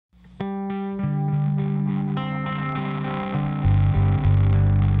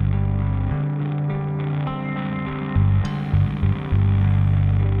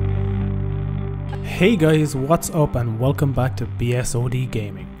Hey guys, what's up and welcome back to BSoD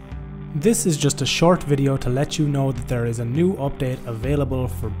Gaming. This is just a short video to let you know that there is a new update available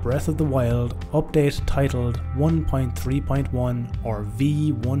for Breath of the Wild, update titled 1.3.1 or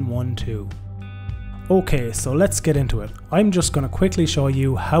V1.1.2. Okay, so let's get into it. I'm just going to quickly show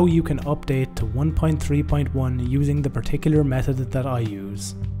you how you can update to 1.3.1 using the particular method that I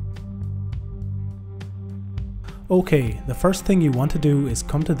use. Okay, the first thing you want to do is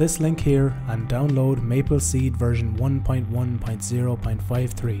come to this link here and download MapleSeed version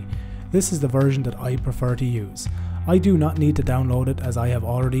 1.1.0.53. This is the version that I prefer to use. I do not need to download it as I have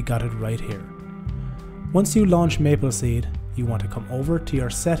already got it right here. Once you launch MapleSeed, you want to come over to your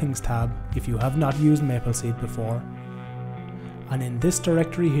settings tab if you have not used MapleSeed before. And in this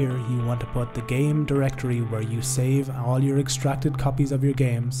directory here, you want to put the game directory where you save all your extracted copies of your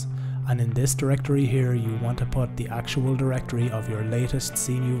games. And in this directory here, you want to put the actual directory of your latest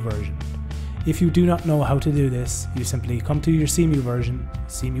Cemu version. If you do not know how to do this, you simply come to your Cemu version,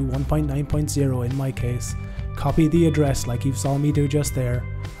 Cemu 1.9.0 in my case, copy the address like you saw me do just there,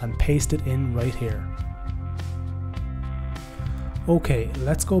 and paste it in right here. Okay,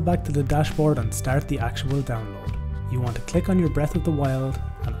 let's go back to the dashboard and start the actual download. You want to click on your Breath of the Wild,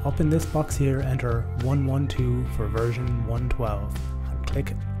 and up in this box here enter 1.1.2 for version 1.12, and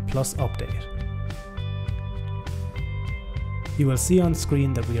click plus update. You will see on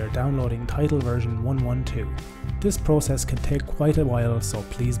screen that we are downloading title version 1.1.2. This process can take quite a while, so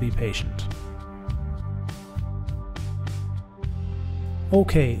please be patient.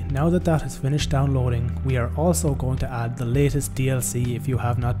 Okay, now that has finished downloading, we are also going to add the latest DLC if you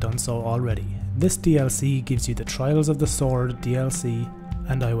have not done so already. This DLC gives you the Trials of the Sword DLC,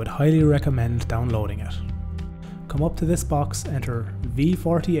 and I would highly recommend downloading it. Come up to this box, enter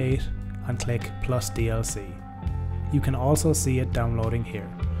V48 and click plus DLC. You can also see it downloading here.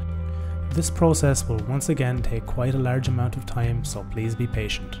 This process will once again take quite a large amount of time, so please be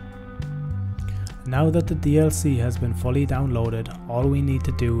patient. Now that the DLC has been fully downloaded, all we need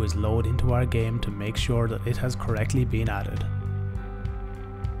to do is load into our game to make sure that it has correctly been added.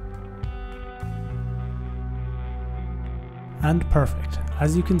 And perfect.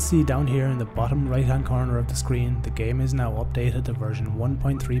 As you can see down here in the bottom right hand corner of the screen, the game is now updated to version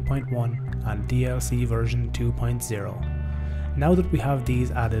 1.3.1 and DLC version 2.0. Now that we have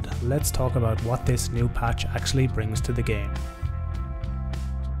these added, let's talk about what this new patch actually brings to the game.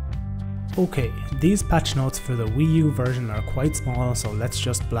 Okay, these patch notes for the Wii U version are quite small, so let's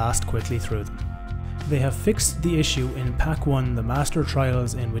just blast quickly through them. They have fixed the issue in Pack 1, the Master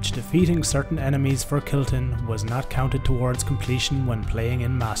Trials, in which defeating certain enemies for Kilton was not counted towards completion when playing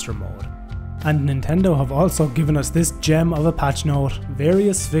in Master Mode. And Nintendo have also given us this gem of a patch note,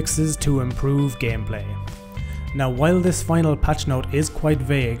 various fixes to improve gameplay. Now while this final patch note is quite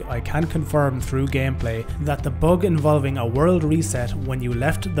vague, I can confirm through gameplay that the bug involving a world reset when you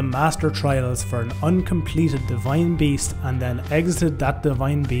left the Master Trials for an uncompleted Divine Beast and then exited that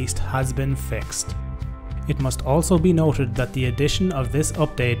Divine Beast has been fixed. It must also be noted that the addition of this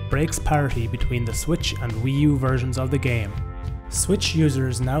update breaks parity between the Switch and Wii U versions of the game. Switch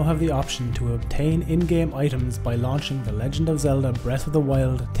users now have the option to obtain in-game items by launching the Legend of Zelda Breath of the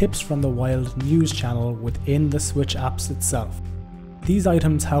Wild Tips from the Wild news channel within the Switch apps itself. These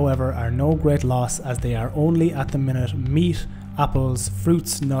items, however, are no great loss as they are only at the minute meat, apples,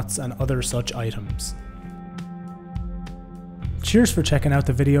 fruits, nuts and other such items. Cheers for checking out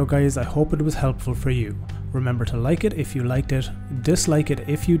the video guys, I hope it was helpful for you. Remember to like it if you liked it, dislike it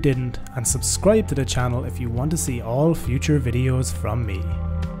if you didn't, and subscribe to the channel if you want to see all future videos from me.